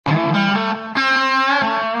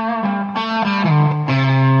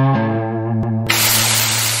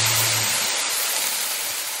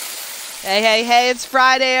Hey, it's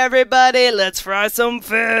Friday, everybody. Let's fry some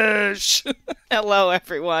fish. Hello,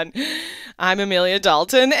 everyone. I'm Amelia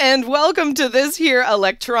Dalton, and welcome to this here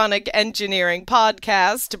electronic engineering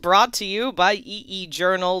podcast brought to you by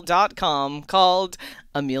eejournal.com called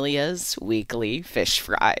Amelia's Weekly Fish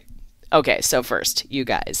Fry. Okay, so first, you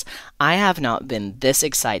guys, I have not been this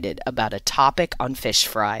excited about a topic on fish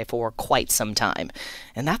fry for quite some time,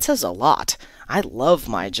 and that says a lot. I love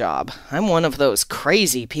my job. I'm one of those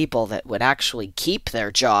crazy people that would actually keep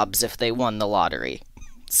their jobs if they won the lottery.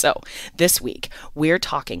 So, this week, we're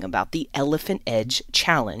talking about the ElephantEdge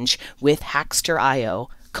Challenge with Hackster.io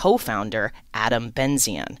co-founder Adam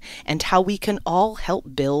Benzion, and how we can all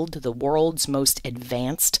help build the world's most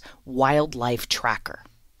advanced wildlife tracker.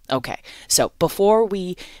 Okay, so before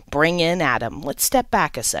we bring in Adam, let's step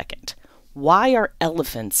back a second. Why are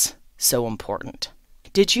elephants so important?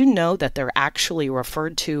 Did you know that they're actually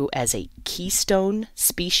referred to as a keystone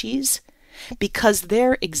species? Because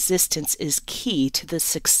their existence is key to the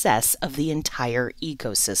success of the entire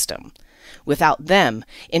ecosystem. Without them,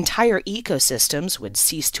 entire ecosystems would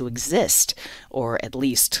cease to exist, or at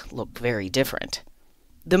least look very different.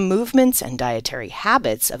 The movements and dietary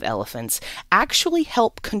habits of elephants actually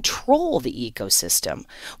help control the ecosystem,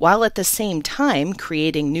 while at the same time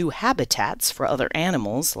creating new habitats for other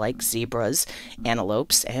animals like zebras,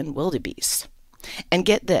 antelopes, and wildebeest. And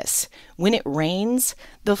get this, when it rains,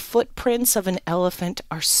 the footprints of an elephant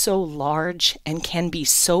are so large and can be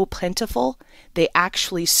so plentiful, they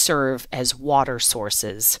actually serve as water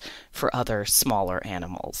sources for other smaller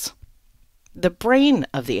animals. The brain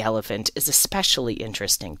of the elephant is especially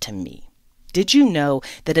interesting to me. Did you know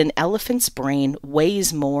that an elephant's brain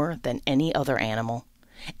weighs more than any other animal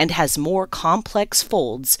and has more complex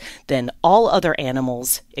folds than all other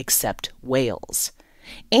animals except whales,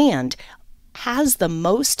 and has the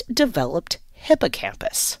most developed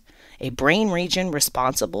hippocampus, a brain region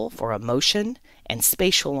responsible for emotion and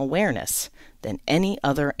spatial awareness, than any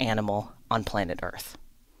other animal on planet Earth?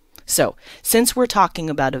 So, since we're talking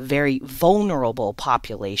about a very vulnerable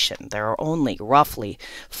population, there are only roughly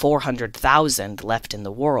 400,000 left in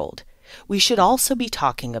the world, we should also be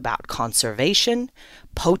talking about conservation,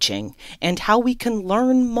 poaching, and how we can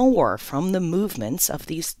learn more from the movements of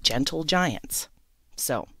these gentle giants.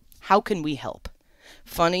 So, how can we help?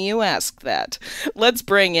 Funny you ask that. Let's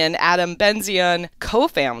bring in Adam Benzion,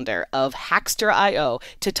 co-founder of Hackster.io,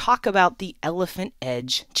 to talk about the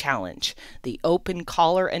ElephantEdge Challenge, the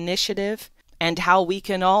OpenCollar initiative, and how we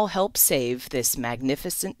can all help save this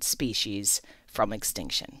magnificent species from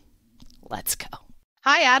extinction. Let's go.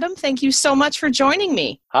 Hi, Adam. Thank you so much for joining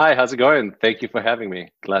me. Hi, how's it going? Thank you for having me.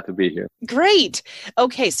 Glad to be here. Great.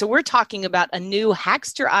 Okay, so we're talking about a new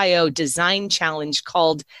Hackster.io design challenge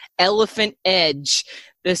called ElephantEdge.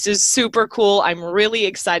 This is super cool. I'm really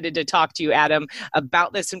excited to talk to you, Adam,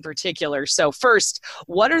 about this in particular. So first,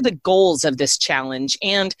 what are the goals of this challenge?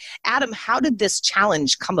 And Adam, how did this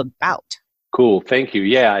challenge come about? Cool. Thank you.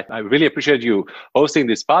 Yeah, I really appreciate you hosting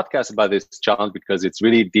this podcast about this challenge because it's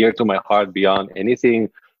really dear to my heart beyond anything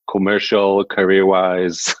commercial,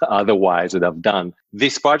 career-wise, otherwise that I've done.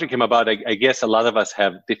 This project came about, I guess a lot of us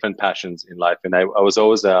have different passions in life. And I was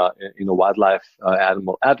always a wildlife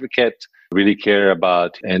animal advocate, really care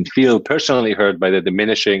about and feel personally hurt by the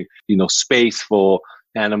diminishing, space for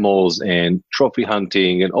animals and trophy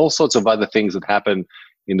hunting and all sorts of other things that happen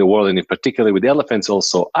in the world, and in particular with elephants,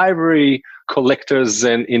 also ivory collectors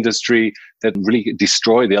and industry that really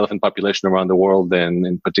destroy the elephant population around the world,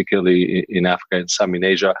 and particularly in Africa and some in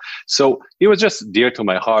Asia. So it was just dear to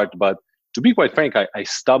my heart. But to be quite frank, I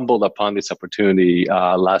stumbled upon this opportunity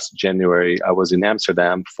last January. I was in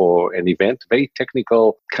Amsterdam for an event, very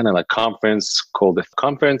technical, kind of like conference called the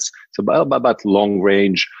conference. It's about long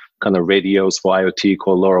range kind of radios for IoT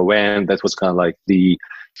called LoRaWAN. That was kind of like the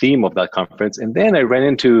theme of that conference. And then I ran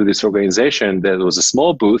into this organization that was a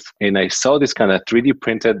small booth, and I saw this kind of 3D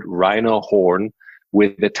printed rhino horn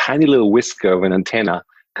with a tiny little whisker of an antenna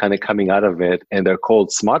kind of coming out of it, and they're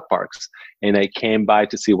called smart parks. And I came by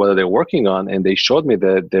to see what they're working on, and they showed me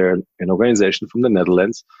that they're an organization from the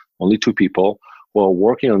Netherlands, only 2 people, who are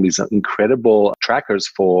working on these incredible trackers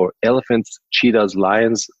for elephants, cheetahs,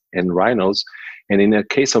 lions, and rhinos. And in the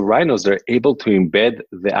case of rhinos, they're able to embed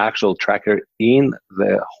the actual tracker in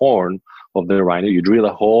the horn of the rhino. You drill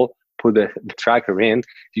a hole, put the tracker in,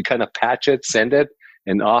 you kind of patch it, send it,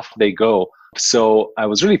 and off they go. So I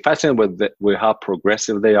was really fascinated with how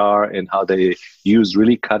progressive they are and how they use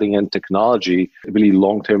really cutting-edge technology, really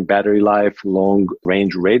long-term battery life,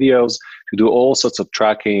 long-range radios to do all sorts of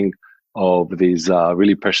tracking of these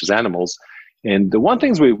really precious animals. And the one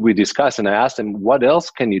things we discussed, and I asked them, what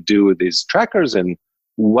else can you do with these trackers? And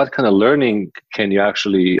what kind of learning can you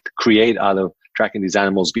actually create out of tracking these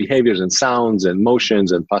animals' behaviors and sounds and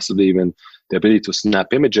motions and possibly even the ability to snap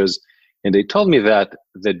images. And they told me that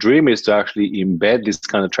the dream is to actually embed these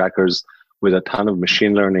kind of trackers with a ton of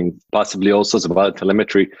machine learning, possibly also some other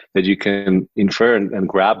telemetry that you can infer and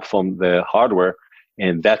grab from the hardware.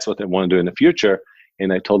 And that's what I want to do in the future.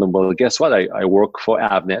 And I told them, well, guess what? I work for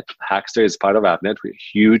Avnet. Hackster is part of Avnet. We're a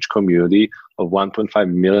huge community of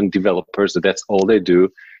 1.5 million developers. That's all they do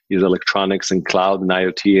is electronics and cloud and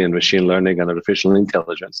IoT and machine learning and artificial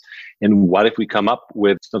intelligence. And what if we come up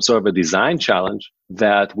with some sort of a design challenge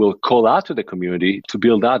that will call out to the community to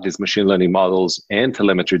build out these machine learning models and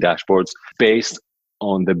telemetry dashboards based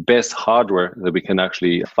on the best hardware that we can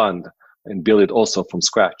actually fund and build it also from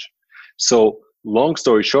scratch. So long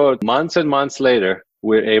story short, months and months later,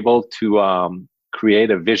 we're able to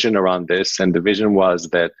create a vision around this. And the vision was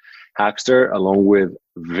that Hackster, along with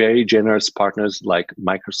very generous partners like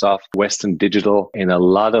Microsoft, Western Digital, and a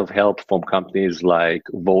lot of help from companies like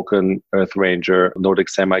Vulcan, Earth Ranger, Nordic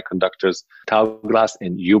Semiconductors, Tauglas,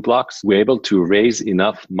 and uBlocks, we're able to raise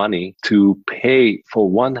enough money to pay for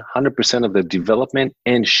 100% of the development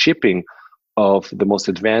and shipping of the most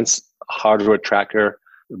advanced hardware tracker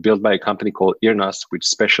built by a company called IRNAS, which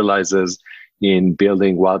specializes in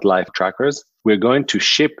building wildlife trackers. We're going to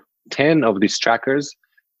ship 10 of these trackers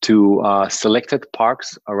to selected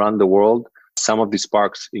parks around the world. Some of these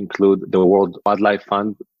parks include the World Wildlife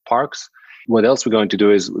Fund parks. What else we're going to do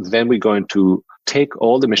is then we're going to take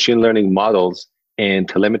all the machine learning models and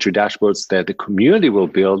telemetry dashboards that the community will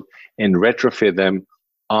build and retrofit them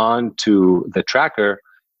onto the tracker,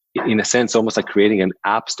 in a sense, almost like creating an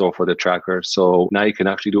app store for the tracker. So now you can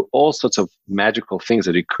actually do all sorts of magical things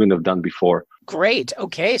that you couldn't have done before. Great.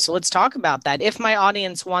 Okay, so let's talk about that. If my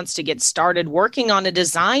audience wants to get started working on a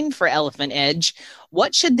design for ElephantEdge,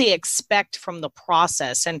 what should they expect from the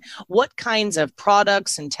process? And what kinds of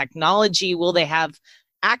products and technology will they have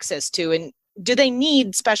access to? And do they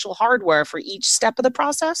need special hardware for each step of the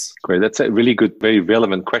process? Great. That's a really good, very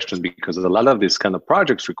relevant question because a lot of these kind of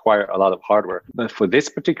projects require a lot of hardware. But for this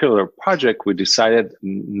particular project, we decided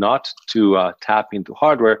not to tap into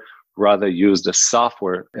hardware, rather use the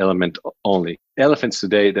software element only. Elephants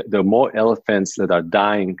today, there are more elephants that are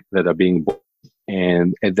dying that are being born.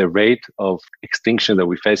 And at the rate of extinction that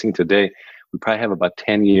we're facing today, we probably have about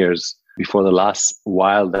 10 years before the last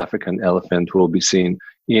wild African elephant will be seen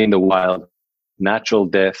in the wild. Natural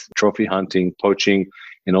death, trophy hunting, poaching,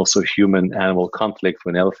 and also human-animal conflict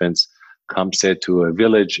when elephants come, say, to a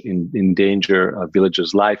village, endanger a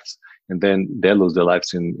villager's lives, and then they lose their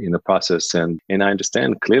lives in the process. And I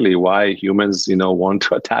understand clearly why humans, want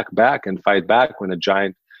to attack back and fight back when a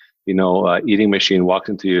giant, eating machine walks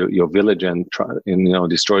into your village and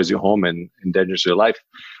destroys your home and endangers your life.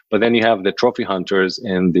 But then you have the trophy hunters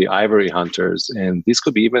and the ivory hunters. And this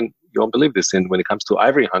could be even, you won't believe this, and when it comes to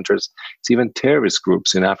ivory hunters, it's even terrorist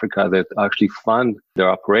groups in Africa that actually fund their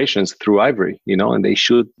operations through ivory, and they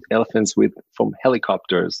shoot elephants from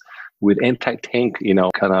helicopters with anti-tank,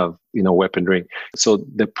 weaponry. So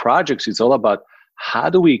the project is all about how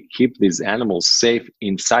do we keep these animals safe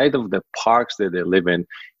inside of the parks that they live in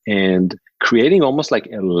and creating almost like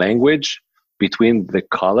a language between the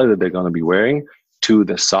collar that they're going to be wearing to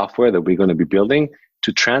the software that we're going to be building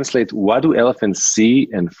to translate what do elephants see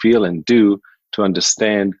and feel and do to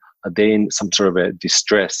understand are they in some sort of a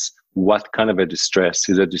distress? What kind of a distress?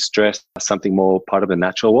 Is a distress something more part of the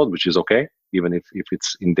natural world, which is okay, even if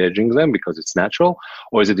it's endangering them because it's natural?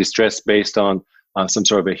 Or is it distress based on some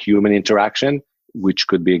sort of a human interaction, which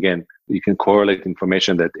could be, again, you can correlate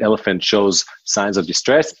information that elephant shows signs of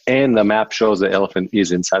distress and the map shows the elephant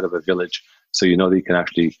is inside of a village. So that you can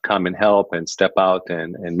actually come and help and step out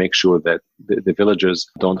and make sure that the villagers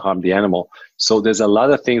don't harm the animal. So there's a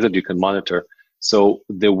lot of things that you can monitor. So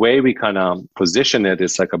the way we kind of position it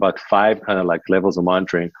is like about 5 kind of like levels of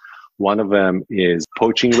monitoring. One of them is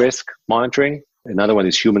poaching risk monitoring. Another one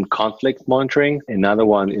is human conflict monitoring. Another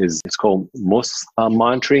one it's called moose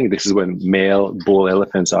monitoring. This is when male bull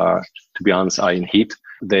elephants are in heat.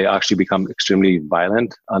 They actually become extremely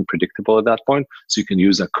violent, unpredictable at that point. So you can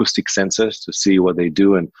use acoustic sensors to see what they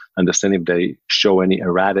do and understand if they show any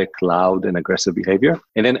erratic, loud, and aggressive behavior.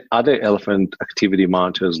 And then other elephant activity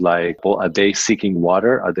monitors like, are they seeking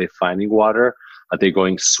water? Are they finding water? Are they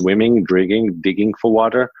going swimming, digging for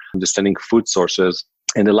water? Understanding food sources.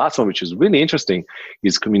 And the last one, which is really interesting,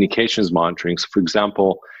 is communications monitoring. So, for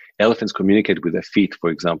example, elephants communicate with their feet,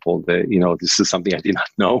 for example. This is something I did not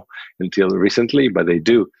know until recently, but they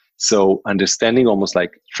do. So understanding almost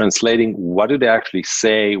like translating what do they actually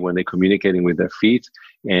say when they're communicating with their feet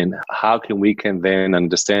and how can we then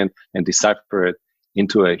understand and decipher it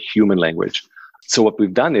into a human language. So what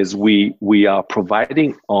we've done is we are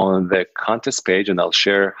providing on the contest page, and I'll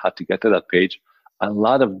share how to get to that page, a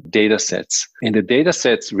lot of data sets. And the data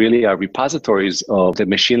sets really are repositories of the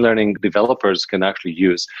machine learning developers can actually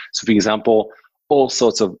use. So for example, all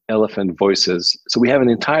sorts of elephant voices. So we have an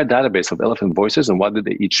entire database of elephant voices and what do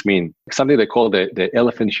they each mean. Something they call the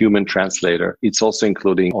elephant human translator. It's also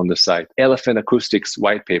including on the site. Elephant acoustics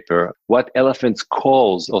white paper. What elephants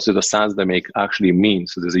calls, also the sounds they make actually mean.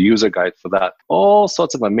 So there's a user guide for that. All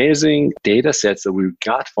sorts of amazing data sets that we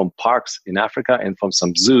got from parks in Africa and from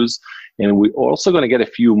some zoos. And we're also going to get a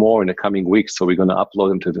few more in the coming weeks. So we're going to upload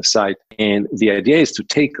them to the site. And the idea is to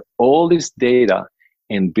take all this data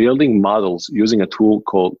and building models using a tool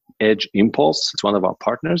called Edge Impulse. It's one of our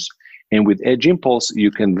partners. And with Edge Impulse,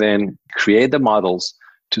 you can then create the models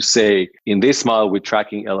to say, in this model, we're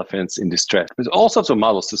tracking elephants in distress. There's all sorts of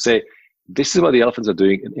models to say, this is what the elephants are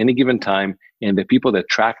doing at any given time. And the people that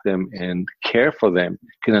track them and care for them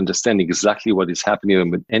can understand exactly what is happening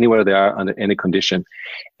to them anywhere they are under any condition.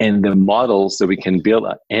 And the models that we can build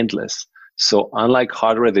are endless. So unlike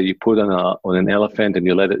hardware that you put on an elephant and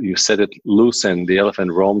you set it loose and the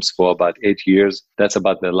elephant roams for about 8 years, that's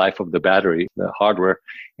about the life of the battery, the hardware.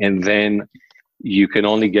 And then you can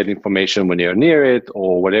only get information when you're near it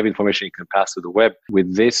or whatever information you can pass to the web.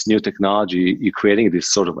 With this new technology, you're creating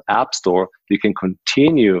this sort of app store. You can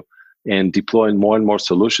continue and deploy more and more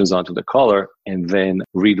solutions onto the collar and then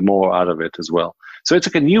read more out of it as well. So it's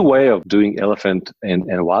like a new way of doing elephant and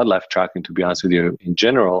wildlife tracking, to be honest with you, in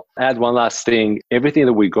general. Add one last thing. Everything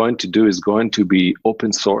that we're going to do is going to be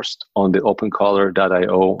open sourced on the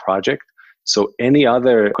OpenCollar.io project. So any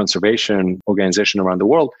other conservation organization around the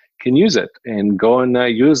world can use it and go and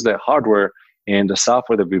use the hardware and the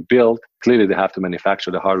software that we built. Clearly, they have to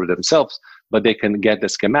manufacture the hardware themselves, but they can get the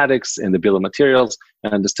schematics and the bill of materials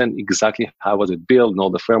and understand exactly how was it built and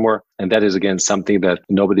all the firmware. And that is, again, something that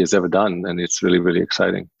nobody has ever done. And it's really, really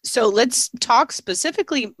exciting. So let's talk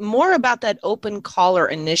specifically more about that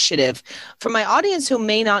OpenCollar initiative. For my audience who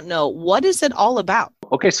may not know, what is it all about?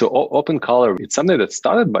 Okay, so OpenCollar, it's something that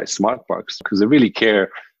started by smart parks because they really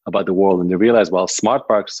care about the world. And they realize, well, smart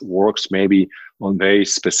parks works maybe on very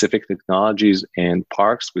specific technologies and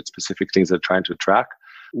parks with specific things they're trying to track.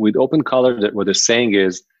 With OpenCollar, what they're saying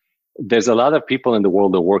is there's a lot of people in the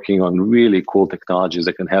world that are working on really cool technologies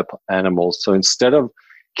that can help animals. So instead of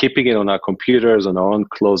keeping it on our computers, on our own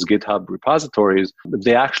closed GitHub repositories,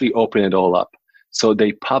 they actually open it all up. So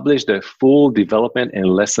they publish their full development and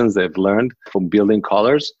lessons they've learned from building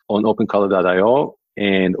collars on OpenCollar.io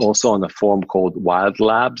and also on a forum called Wild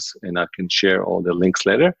Labs, and I can share all the links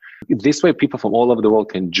later. This way, people from all over the world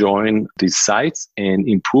can join these sites and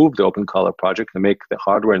improve the OpenCollar project and make the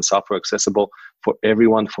hardware and software accessible for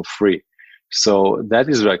everyone for free. So that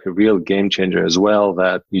is like a real game changer as well,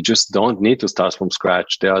 that you just don't need to start from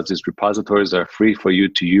scratch. There are these repositories that are free for you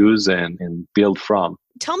to use and build from.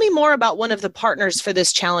 Tell me more about one of the partners for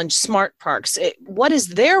this challenge, Smart Parks. What is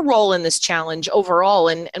their role in this challenge overall,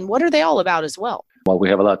 and what are they all about as well? Well, we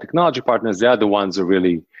have a lot of technology partners. They are the ones who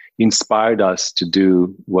really inspired us to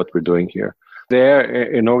do what we're doing here. They're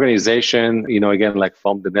an organization, again, like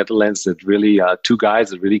from the Netherlands, that really two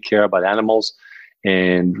guys that really care about animals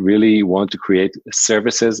and really want to create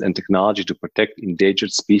services and technology to protect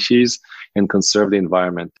endangered species and conserve the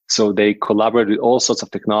environment. So they collaborate with all sorts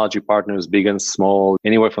of technology partners, big and small,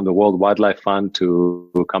 anywhere from the World Wildlife Fund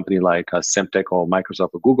to a company like Semtech or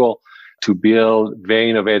Microsoft or Google, to build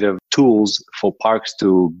very innovative tools for parks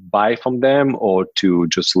to buy from them or to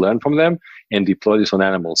just learn from them and deploy this on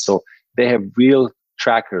animals. So they have real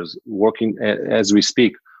trackers working as we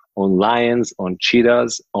speak on lions, on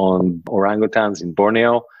cheetahs, on orangutans in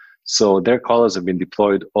Borneo. So their collars have been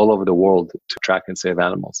deployed all over the world to track and save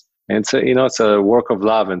animals. And so, it's a work of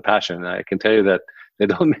love and passion. I can tell you that they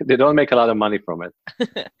don't make a lot of money from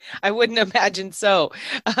it. I wouldn't imagine so.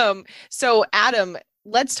 So Adam,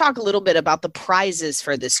 let's talk a little bit about the prizes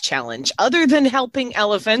for this challenge. Other than helping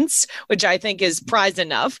elephants, which I think is prize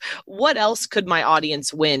enough, what else could my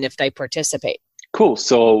audience win if they participate? Cool.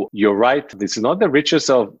 So you're right. This is not the richest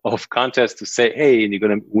of contests to say, hey, you're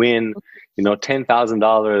going to win,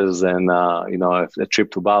 $10,000 and, a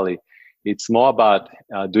trip to Bali. It's more about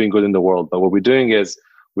doing good in the world. But what we're doing is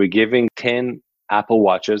we're giving 10 Apple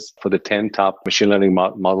Watches for the 10 top machine learning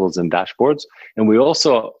models and dashboards. And we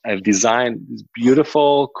also have designed this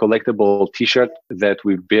beautiful collectible t-shirt that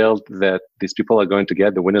we've built that these people are going to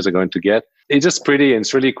get, the winners are going to get. It's just pretty and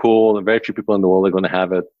it's really cool. And very few people in the world are going to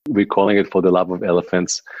have it. We're calling it For the Love of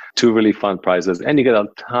Elephants. 2 really fun prizes. And you get a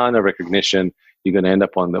ton of recognition. You're going to end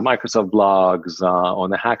up on the Microsoft blogs, on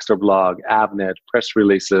the Hackster blog, Avnet, press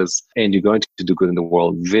releases, and you're going to do good in the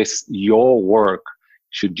world. Your work,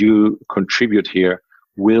 should you contribute here,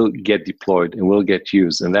 will get deployed and will get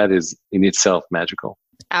used. And that is in itself magical.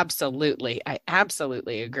 Absolutely. I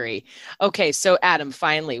absolutely agree. Okay, so Adam,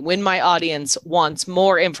 finally, when my audience wants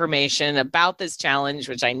more information about this challenge,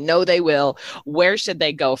 which I know they will, where should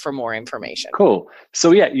they go for more information? Cool.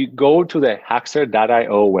 So yeah, you go to the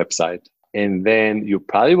hackster.io website, and then you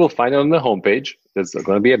probably will find it on the homepage. There's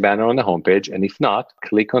going to be a banner on the homepage. And if not,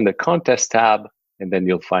 click on the contest tab, and then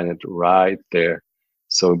you'll find it right there.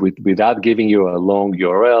 So without giving you a long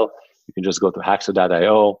URL, you can just go to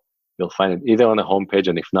hackster.io. You'll find it either on the homepage,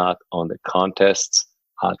 and if not, on the contests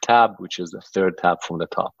tab, which is the third tab from the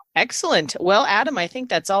top. Excellent. Well, Adam, I think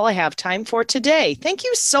that's all I have time for today. Thank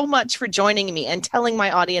you so much for joining me and telling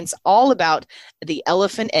my audience all about the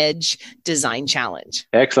ElephantEdge Design Challenge.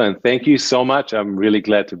 Excellent. Thank you so much. I'm really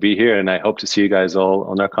glad to be here, and I hope to see you guys all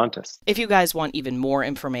on our contest. If you guys want even more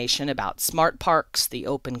information about smart parks, the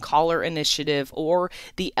OpenCollar initiative, or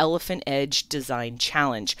the ElephantEdge Design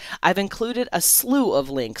Challenge, I've included a slew of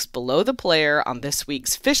links below the player on this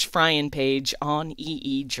week's fish frying page on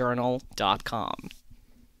eejournal.com.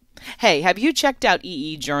 Hey, have you checked out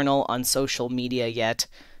EE Journal on social media yet?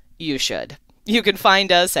 You should. You can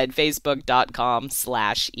find us at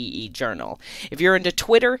facebook.com/EEJournal. If you're into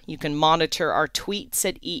Twitter, you can monitor our tweets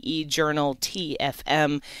at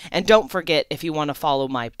EEJournalTFM. And don't forget, if you want to follow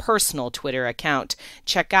my personal Twitter account,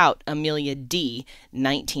 check out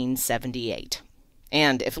AmeliaD1978.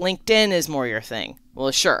 And if LinkedIn is more your thing,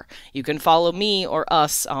 well, sure, you can follow me or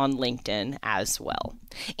us on LinkedIn as well.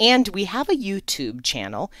 And we have a YouTube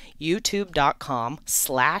channel,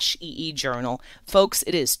 youtube.com/EEJournal. Folks,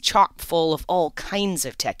 it is chock full of all kinds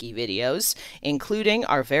of techie videos, including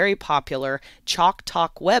our very popular Chalk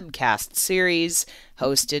Talk webcast series,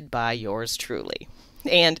 hosted by yours truly.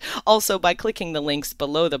 And also, by clicking the links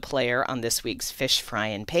below the player on this week's Fish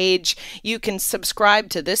Fryin' page, you can subscribe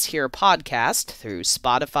to this here podcast through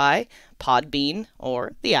Spotify, Podbean,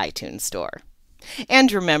 or the iTunes Store.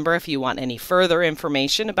 And remember, if you want any further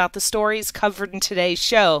information about the stories covered in today's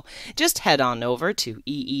show, just head on over to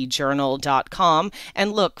eejournal.com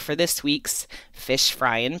and look for this week's Fish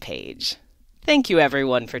Fryin' page. Thank you,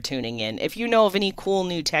 everyone, for tuning in. If you know of any cool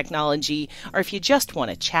new technology, or if you just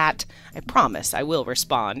want to chat, I promise I will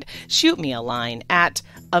respond. Shoot me a line at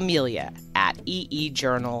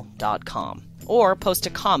amelia@eejournal.com, or post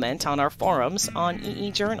a comment on our forums on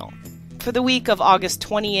EE Journal. For the week of August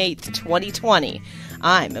 28th, 2020,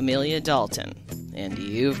 I'm Amelia Dalton, and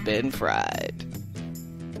you've been fried.